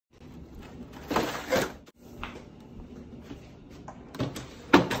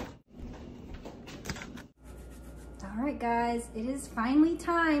right, guys, it is finally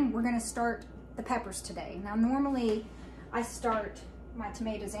time. We're gonna start the peppers today. Now, normally I start my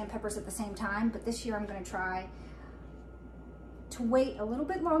tomatoes and peppers at the same time, but this year I'm gonna try to wait a little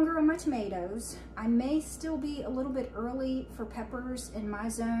bit longer on my tomatoes. I may still be a little bit early for peppers in my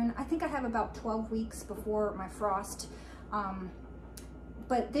zone. I think I have about 12 weeks before my frost.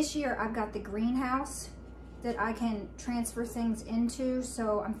 But this year I've got the greenhouse that I can transfer things into,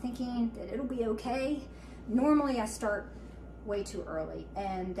 so I'm thinking that it'll be okay. Normally I start way too early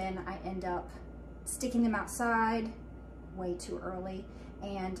and then I end up sticking them outside way too early,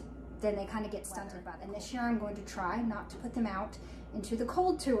 and then they kind of get stunted by that. And this year I'm going to try not to put them out into the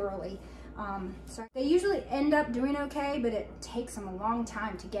cold too early. So they usually end up doing okay, but it takes them a long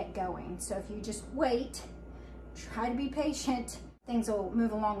time to get going. So if you just wait, try to be patient, things will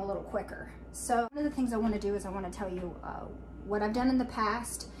move along a little quicker. So one of the things I want to do is I want to tell you what I've done in the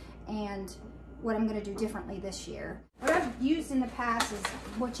past and what I'm going to do differently this year. What I've used in the past is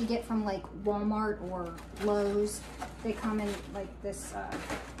what you get from like Walmart or Lowe's. They come in like this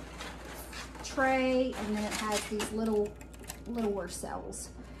tray, and then it has these littler cells.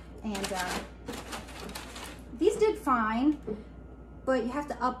 And these did fine, but you have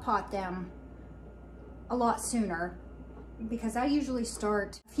to up pot them a lot sooner, because I usually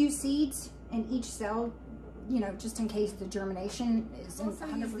start a few seeds in each cell, you know, just in case the germination isn't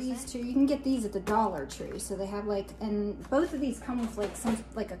 100%. These two, you can get these at the Dollar Tree. So they have like, and both of these come with like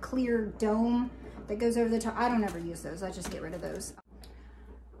like a clear dome that goes over the top. I don't ever use those. I just get rid of those.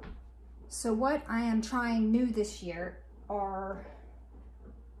 So what I am trying new this year are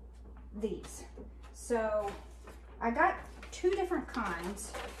these. So I got two different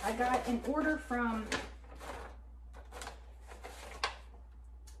kinds. I got an order from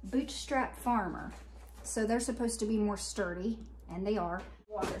Bootstrap Farmer. So they're supposed to be more sturdy, and they are.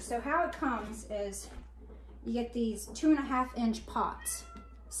 Water. So how it comes is you get these 2.5-inch pots.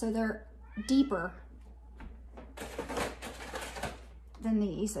 So they're deeper than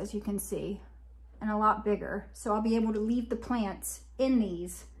these, as you can see, and a lot bigger. So I'll be able to leave the plants in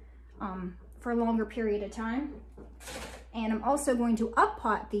these for a longer period of time. And I'm also going to up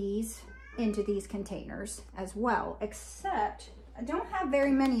pot these into these containers as well, except I don't have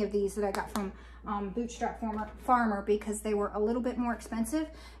very many of these that I got from Bootstrap Farmer because they were a little bit more expensive.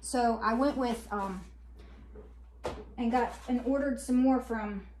 So I went with and got and ordered some more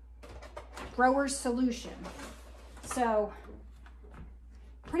from Growers Solution. So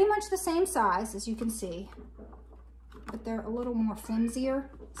pretty much the same size, as you can see, but they're a little more flimsier,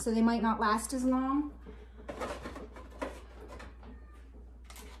 so they might not last as long.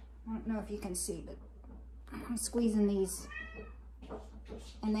 I don't know if you can see, but I'm squeezing these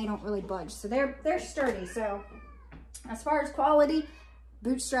and they don't really budge. So they're sturdy. So as far as quality,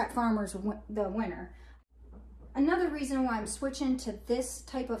 Bootstrap Farmer's the winner. Another reason why I'm switching to this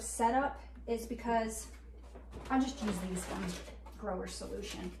type of setup is because I just use these from Growers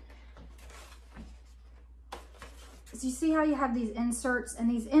Solution. So you see how you have these inserts, and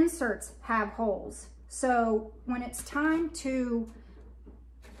these inserts have holes. So when it's time to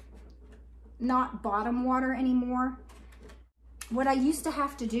not bottom water anymore, what I used to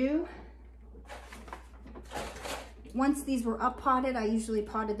have to do, once these were up potted, I usually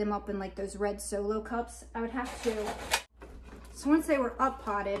potted them up in like those red Solo cups. I would have to, so once they were up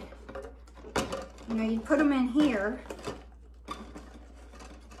potted, you know, you'd put them in here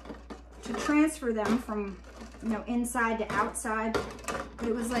to transfer them from, you know, inside to outside. But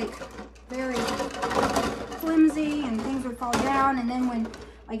it was like very flimsy and things would fall down, and then when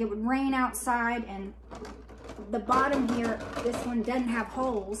like it would rain outside and the bottom here, this one doesn't have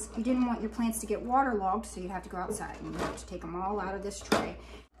holes. You didn't want your plants to get waterlogged, so you'd have to go outside and you'd have to take them all out of this tray.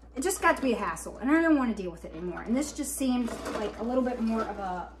 It just got to be a hassle, and I don't want to deal with it anymore. And this just seemed like a little bit more of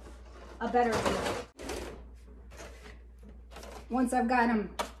a better deal. Once I've got them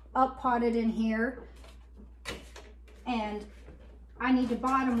up potted in here, and I need to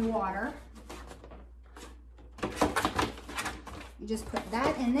bottom water, you just put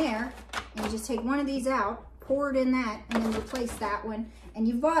that in there, and you just take one of these out, pour it in that, and then replace that one, and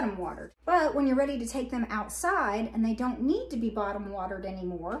you've bottom watered. But when you're ready to take them outside and they don't need to be bottom watered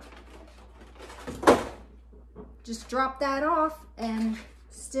anymore, just drop that off, and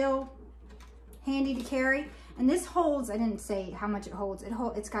still handy to carry. And this holds, I didn't say how much it holds.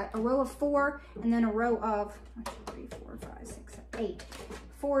 It's got a row of 4 and then a row of 1, 2, 3, 4, 5, 6, 7, 8.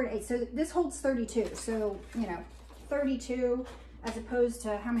 4 and 8. So this holds 32. So, you know, 32 as opposed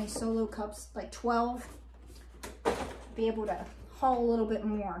to how many Solo cups? Like 12. Be able to haul a little bit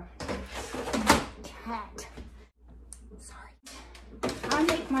more. Cat. Sorry. I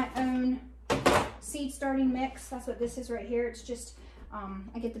make my own seed starting mix. That's what this is right here. It's just,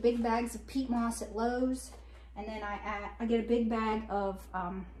 I get the big bags of peat moss at Lowe's, and then I get a big bag of,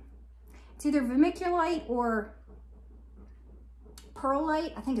 it's either vermiculite or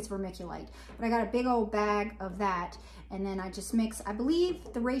perlite. I think it's vermiculite, but I got a big old bag of that, and then I just mix. I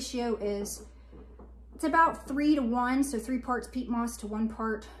believe the ratio is, it's about 3 to 1, so 3 parts peat moss to 1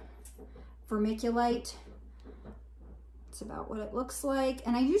 part vermiculite. It's about what it looks like,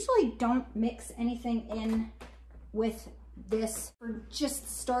 and I usually don't mix anything in with this for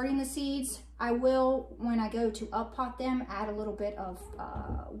just starting the seeds. I will, when I go to up pot them, add a little bit of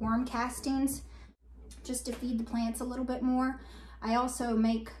worm castings just to feed the plants a little bit more. I also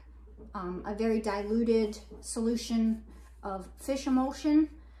make a very diluted solution of fish emulsion,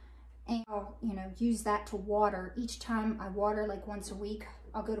 and I'll, you know, use that to water. Each time I water, like once a week,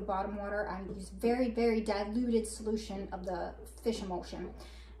 I'll go to bottom water. I use very, very diluted solution of the fish emulsion,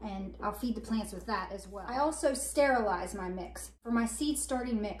 and I'll feed the plants with that as well. I also sterilize my mix. For my seed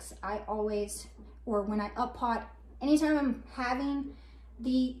starting mix, I always, or when I up pot, anytime I'm having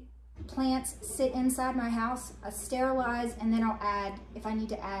the plants sit inside my house, I sterilize, and then I'll add, if I need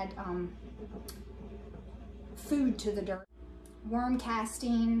to add food to the dirt, worm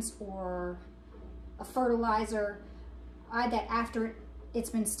castings or a fertilizer, I add that after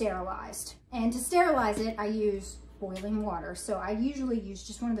it's been sterilized. And to sterilize it, I use boiling water. So I usually use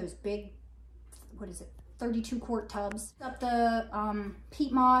just one of those big, what is it, 32 quart tubs. Up the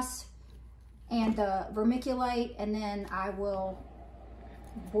peat moss and the vermiculite, and then I will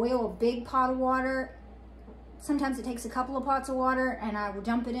boil a big pot of water. Sometimes it takes a couple of pots of water, and I will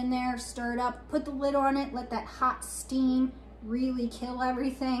dump it in there, stir it up, put the lid on it, let that hot steam really kill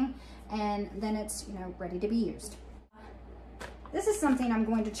everything, and then it's, you know, ready to be used. This is something I'm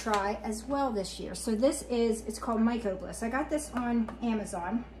going to try as well this year. So this is, it's called Mycobliss. I got this on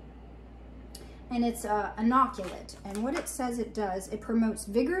Amazon, and it's inoculant. And what it says it does, it promotes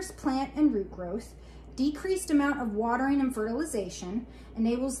vigorous plant and root growth, decreased amount of watering and fertilization,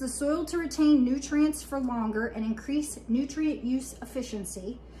 enables the soil to retain nutrients for longer and increase nutrient use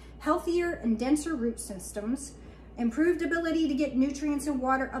efficiency, healthier and denser root systems, improved ability to get nutrients and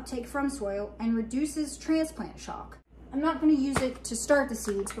water uptake from soil, and reduces transplant shock. I'm not going to use it to start the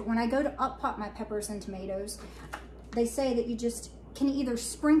seeds, but when I go to up pot my peppers and tomatoes, they say that you just can either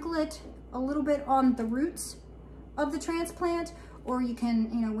sprinkle it a little bit on the roots of the transplant, or you can,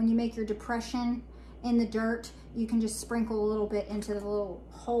 you know, when you make your depression in the dirt, you can just sprinkle a little bit into the little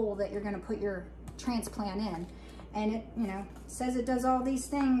hole that you're going to put your transplant in. And it, you know, says it does all these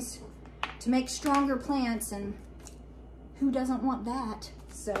things to make stronger plants, and who doesn't want that?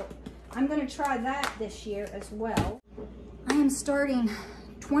 So I'm going to try that this year as well. I am starting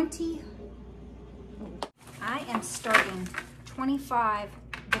 25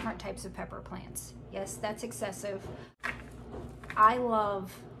 different types of pepper plants. Yes, that's excessive. I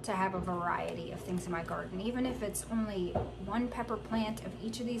love to have a variety of things in my garden, even if it's only one pepper plant of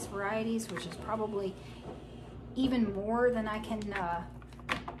each of these varieties, which is probably even more than I can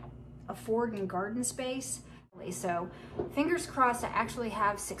afford in garden space. So fingers crossed I actually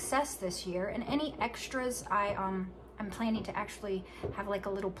have success this year, and any extras I'm planning to actually have like a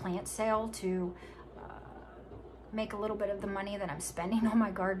little plant sale to make a little bit of the money that I'm spending on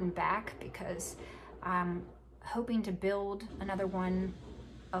my garden back, because I'm hoping to build another one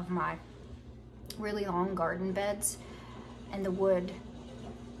of my really long garden beds, and the wood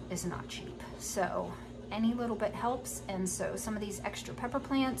is not cheap. So any little bit helps, and so some of these extra pepper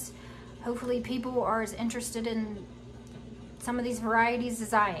plants, hopefully people are as interested in some of these varieties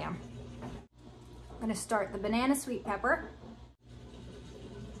as I am. I'm gonna start the banana sweet pepper,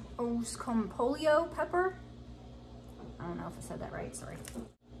 Oscompolio pepper, I don't know if I said that right, sorry.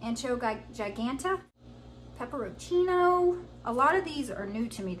 Ancho giganta, pepperoncino. A lot of these are new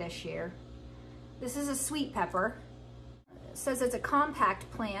to me this year. This is a sweet pepper. It says it's a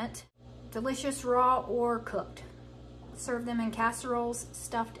compact plant, delicious raw or cooked. Serve them in casseroles,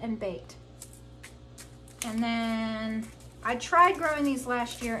 stuffed and baked. And then I tried growing these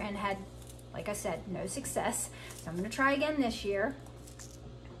last year and had, like I said, no success. So I'm gonna try again this year.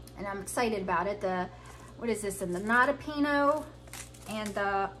 And I'm excited about it. What is this? The Nata Pino and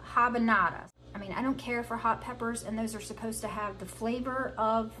the Habanada. I mean, I don't care for hot peppers, and those are supposed to have the flavor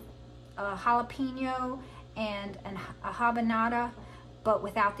of a jalapeno and a habanada, but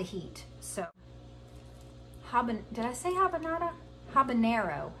without the heat. So, did I say habanada?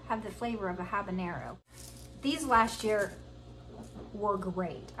 Habanero, have the flavor of a habanero. These last year were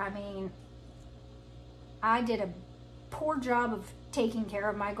great. I mean, I did a poor job of taking care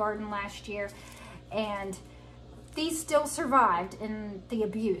of my garden last year, and these still survived in the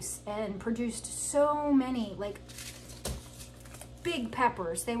abuse and produced so many like big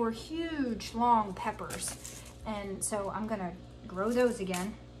peppers. They were huge, long peppers. And so I'm gonna grow those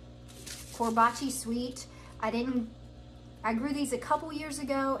again. Corbaci Sweet. I grew these a couple years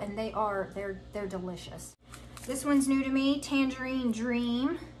ago and they're delicious. This one's new to me, Tangerine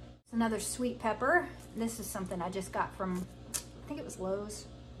Dream. It's another sweet pepper. This is something I just got from, I think it was Lowe's.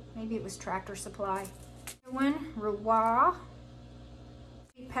 Maybe it was Tractor Supply. Another one, Roi.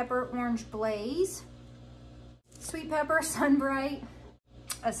 Sweet pepper, Orange Blaze. Sweet pepper, Sunbright.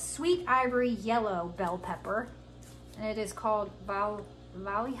 A sweet ivory yellow bell pepper. And it is called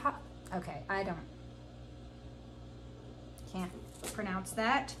Valley Hot. Okay, can't pronounce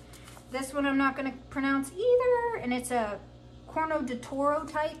that. This one I'm not gonna pronounce either, and it's a Corno de Toro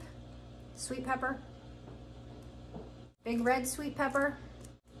type sweet pepper. Big red sweet pepper.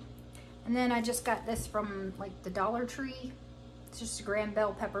 And then I just got this from like the Dollar Tree. It's just a grand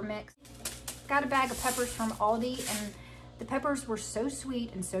bell pepper mix. Got a bag of peppers from Aldi, and the peppers were so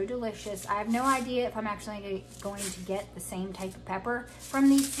sweet and so delicious. I have no idea if I'm actually going to get the same type of pepper from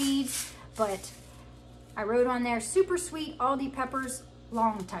these seeds, but I wrote on there, super sweet Aldi peppers,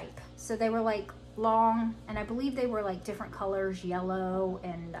 long type. So they were like long, and I believe they were like different colors, yellow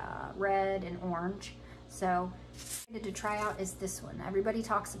and red and orange. So I wanted to try out is this one. Everybody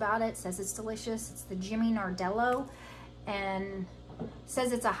talks about it, says it's delicious. It's the Jimmy Nardello, and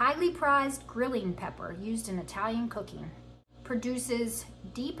says it's a highly prized grilling pepper used in Italian cooking. Produces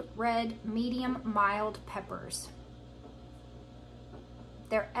deep red, medium mild peppers.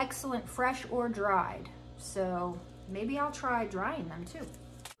 They're excellent fresh or dried. So maybe I'll try drying them too.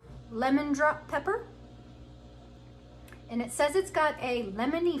 Lemon drop pepper. And it says it's got a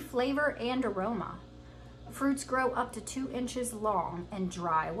lemony flavor and aroma. Fruits grow up to 2 inches long and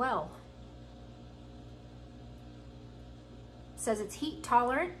dry well. It says it's heat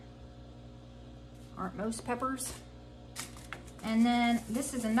tolerant. Aren't most peppers? And then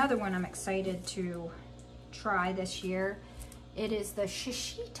this is another one I'm excited to try this year. It is the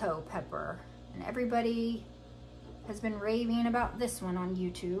shishito pepper. And everybody has been raving about this one on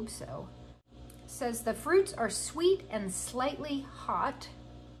YouTube, so. It says the fruits are sweet and slightly hot.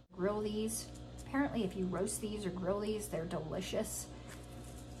 Grill these. Apparently if you roast these or grill these, they're delicious.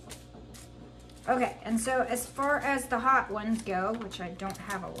 Okay, and so as far as the hot ones go, which I don't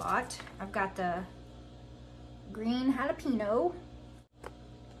have a lot, I've got the green jalapeno,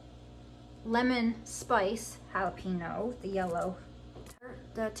 lemon spice jalapeno, the yellow,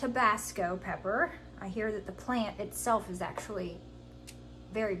 the Tabasco pepper. I hear that the plant itself is actually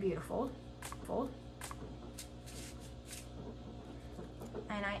very beautiful.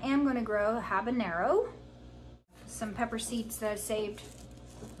 And I am going to grow habanero, some pepper seeds that I saved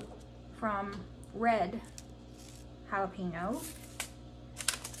from red jalapeno.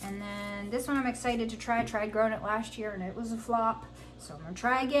 And then this one I'm excited to try. I tried growing it last year and it was a flop. So I'm going to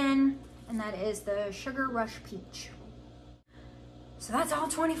try again. And that is the Sugar Rush Peach. So that's all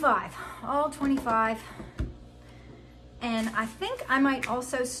 25. All 25. And I think I might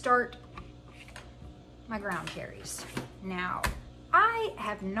also start my ground cherries. Now, I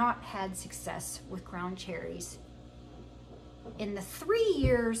have not had success with ground cherries in the 3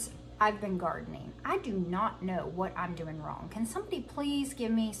 years I've been gardening. I do not know what I'm doing wrong. Can somebody please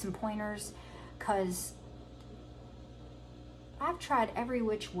give me some pointers? Because I've tried every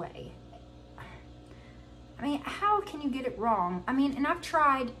which way. I mean, how can you get it wrong? I mean, and I've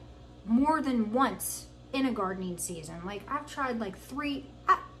tried more than once in a gardening season. Like, I've tried like 3,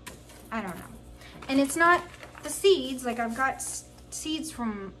 I don't know. And it's not the seeds. Like, I've got seeds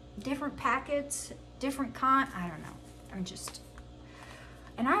from different packets, different I don't know. I'm just,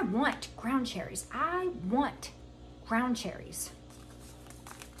 and I want ground cherries. I want ground cherries.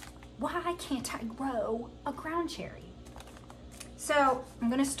 Why can't I grow a ground cherry? So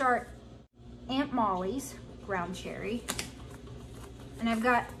I'm gonna start Aunt Molly's ground cherry. And I've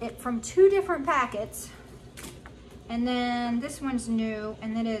got it from 2 different packets. And then this one's new,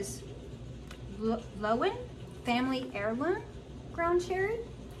 and it is Lowen Family Heirloom ground cherry.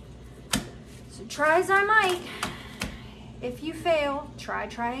 So try as I might. If you fail, try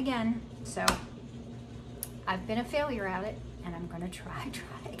again. So I've been a failure at it, and I'm gonna try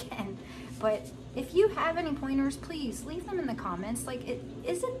again. But if you have any pointers, please leave them in the comments. Like,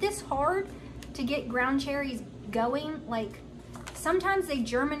 isn't this hard to get ground cherries going? Like, sometimes they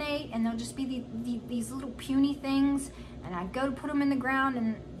germinate and they'll just be these little puny things, and I go to put them in the ground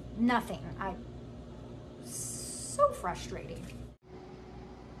and nothing. So frustrating.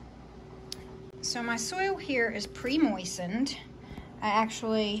 So my soil here is pre-moistened. I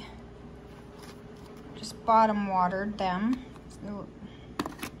actually just bottom watered them.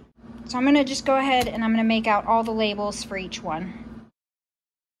 So I'm gonna just go ahead and I'm gonna make out all the labels for each one.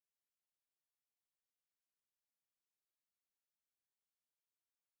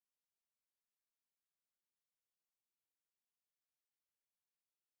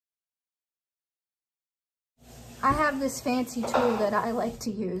 I have this fancy tool that I like to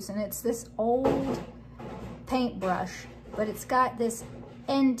use, and it's this old paintbrush, but it's got this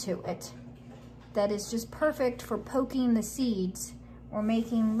end to it that is just perfect for poking the seeds or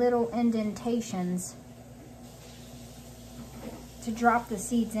making little indentations to drop the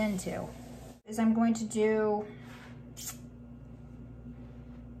seeds into. I'm going to do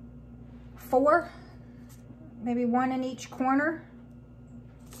 4, maybe 1 in each corner.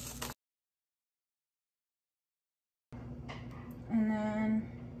 And then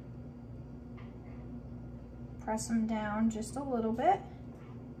press them down just a little bit.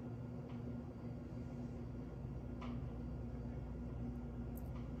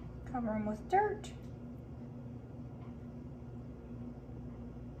 Cover them with dirt.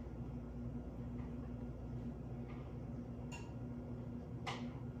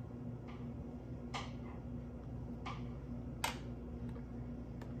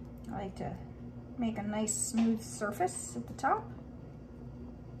 I like to make a nice smooth surface at the top.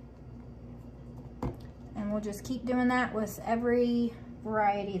 And we'll just keep doing that with every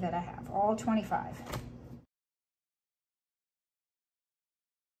variety that I have, all 25.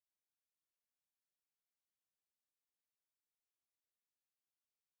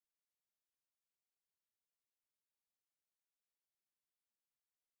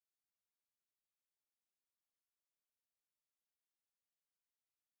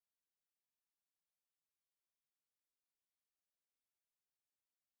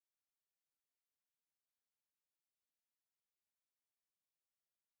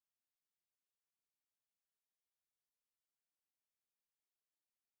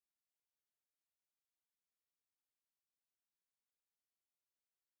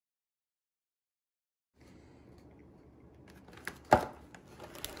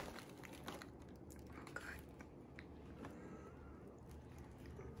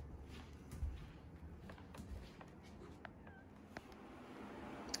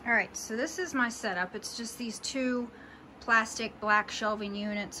 All right, so this is my setup. It's just these 2 plastic black shelving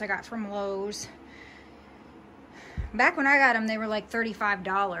units I got from Lowe's. Back when I got them, they were like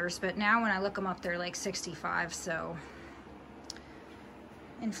 $35, but now when I look them up, they're like $65, so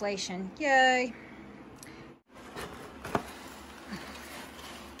inflation, yay.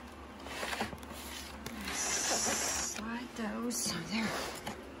 Slide those there.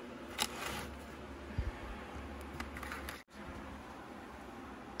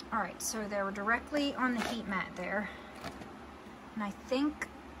 All right, so they were directly on the heat mat there. And I think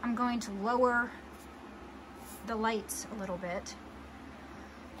I'm going to lower the lights a little bit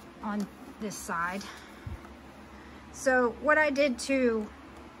on this side. So what I did to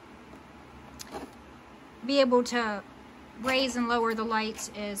be able to raise and lower the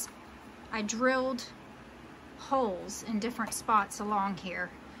lights is I drilled holes in different spots along here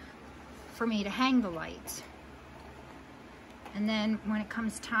for me to hang the lights. And then when it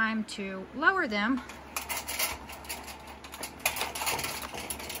comes time to lower them,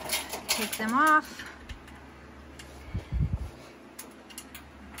 take them off,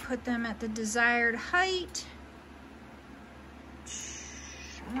 put them at the desired height.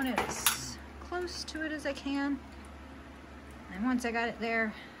 I want it as close to it as I can. And once I got it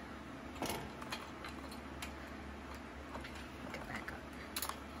there, get back up.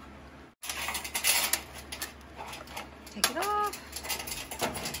 Take it off,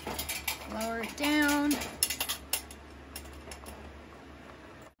 lower it down.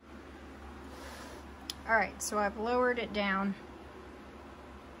 All right, so I've lowered it down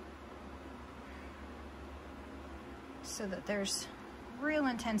so that there's real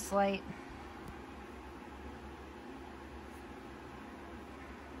intense light.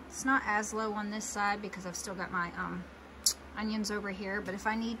 It's not as low on this side because I've still got my onions over here, but if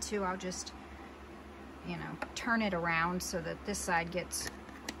I need to, I'll just, you know, turn it around so that this side gets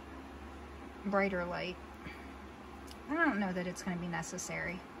brighter light. I don't know that it's going to be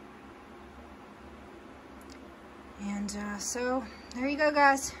necessary. And so there you go,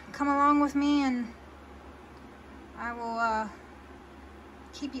 guys. Come along with me and I will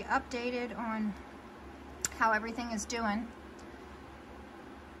keep you updated on how everything is doing.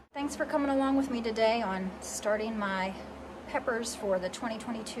 Thanks for coming along with me today on starting my peppers for the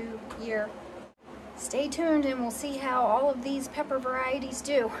 2022 year. Stay tuned and we'll see how all of these pepper varieties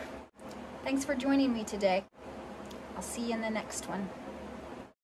do. Thanks for joining me today. I'll see you in the next one.